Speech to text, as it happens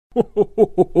Hello,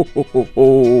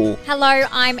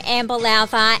 I'm Amber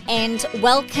Lowther and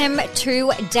welcome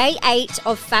to Day 8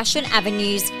 of Fashion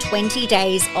Avenue's 20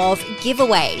 Days of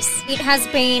Giveaways. It has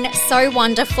been so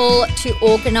wonderful to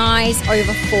organise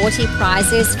over 40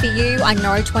 prizes for you. I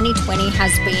know 2020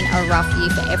 has been a rough year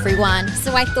for everyone,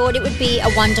 so I thought it would be a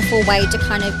wonderful way to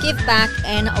kind of give back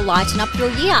and lighten up your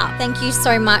year. Thank you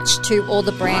so much to all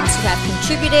the brands who have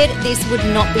contributed. This would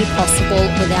not be possible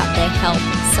without their help.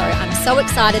 So I'm so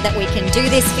excited that we can do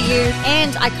this for you,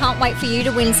 and I can't wait for you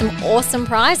to win some awesome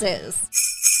prizes.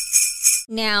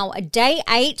 Now, Day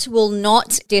 8 will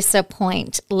not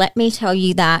disappoint. Let me tell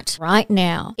you that right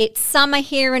now. It's summer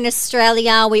here in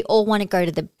Australia. We all want to go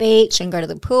to the beach and go to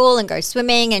the pool and go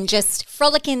swimming and just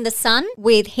frolic in the sun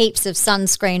with heaps of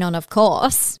sunscreen on, of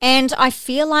course. And I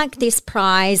feel like this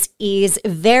prize is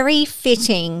very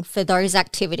fitting for those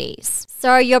activities.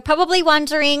 So you're probably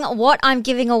wondering what I'm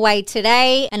giving away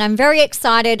today, and I'm very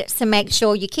excited, so make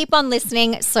sure you keep on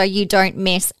listening so you don't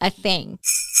miss a thing.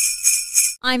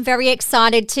 I'm very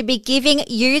excited to be giving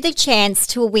you the chance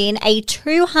to win a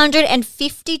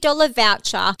 $250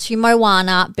 voucher to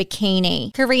Moana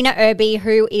Bikini. Karina Irby,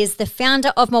 who is the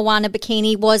founder of Moana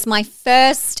Bikini, was my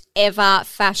first ever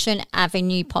Fashion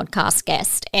Avenue podcast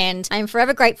guest, and I'm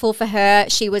forever grateful for her.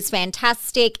 She was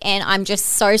fantastic, and I'm just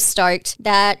so stoked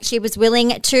that she was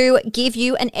willing to give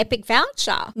you an epic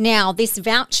voucher. Now, this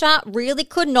voucher really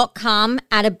could not come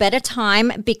at a better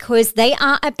time because they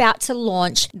are about to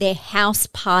launch their house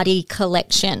party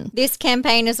collection. This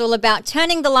campaign is all about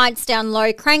turning the lights down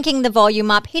low, cranking the volume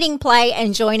up, hitting play,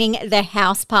 and joining the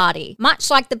house party. Much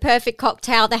like the perfect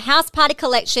cocktail, the house party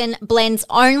collection blends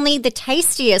only the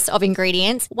tastiest of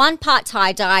ingredients, 1 part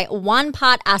tie-dye, 1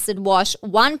 part acid wash,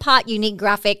 1 part unique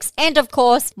graphics, and of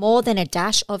course, more than a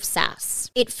dash of sass.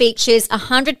 It features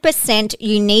 100%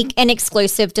 unique and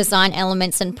exclusive design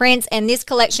elements and prints, and this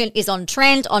collection is on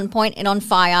trend, on point, and on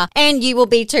fire, and you will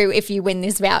be too if you win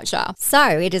this voucher. So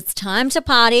it is time to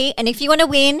party, and if you want to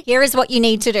win, here is what you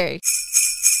need to do.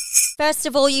 First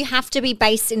of all, you have to be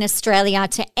based in Australia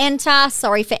to enter.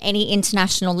 Sorry for any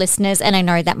international listeners, and I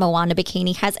know that Moana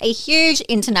Bikini has a huge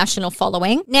international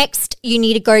following. Next, you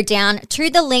need to go down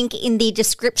to the link in the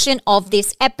description of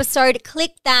this episode.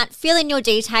 Click that, fill in your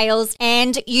details,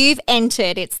 and you've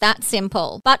entered. It's that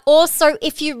simple. But also,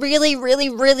 if you really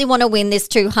want to win this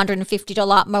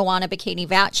 $250 Moana Bikini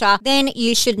voucher, then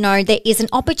you should know there is an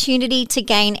opportunity to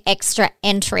gain extra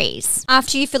entries.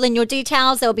 After you fill in your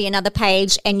details, there'll be another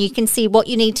page, and you can see what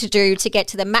you need to do to get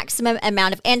to the maximum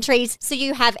amount of entries so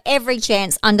you have every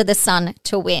chance under the sun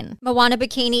to win. Moana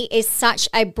Bikini is such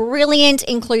a brilliant,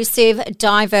 inclusive,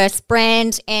 diverse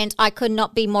brand, and I could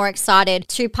not be more excited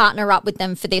to partner up with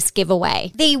them for this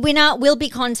giveaway. The winner will be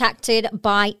contacted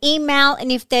by email, and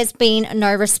if there's been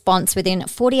no response within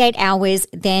 48 hours,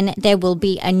 then there will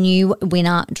be a new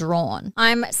winner drawn.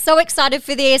 I'm so excited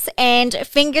for this, and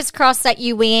fingers crossed that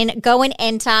you win. Go and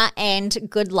enter, and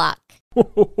good luck.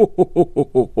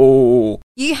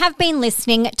 You have been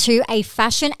listening to a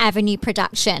Fashion Avenue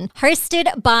production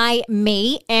hosted by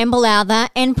me, Amber Lowther,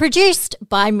 and produced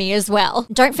by me as well.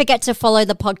 Don't forget to follow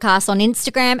the podcast on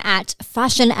Instagram at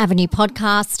Fashion Avenue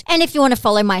Podcast, and if you want to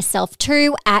follow myself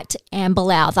too, at Amber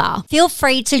Lowther. Feel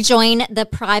free to join the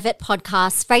private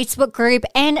podcast Facebook group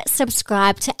and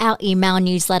subscribe to our email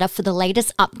newsletter for the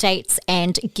latest updates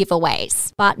and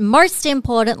giveaways. But most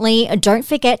importantly, don't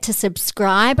forget to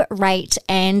subscribe, rate,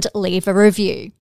 and leave a review.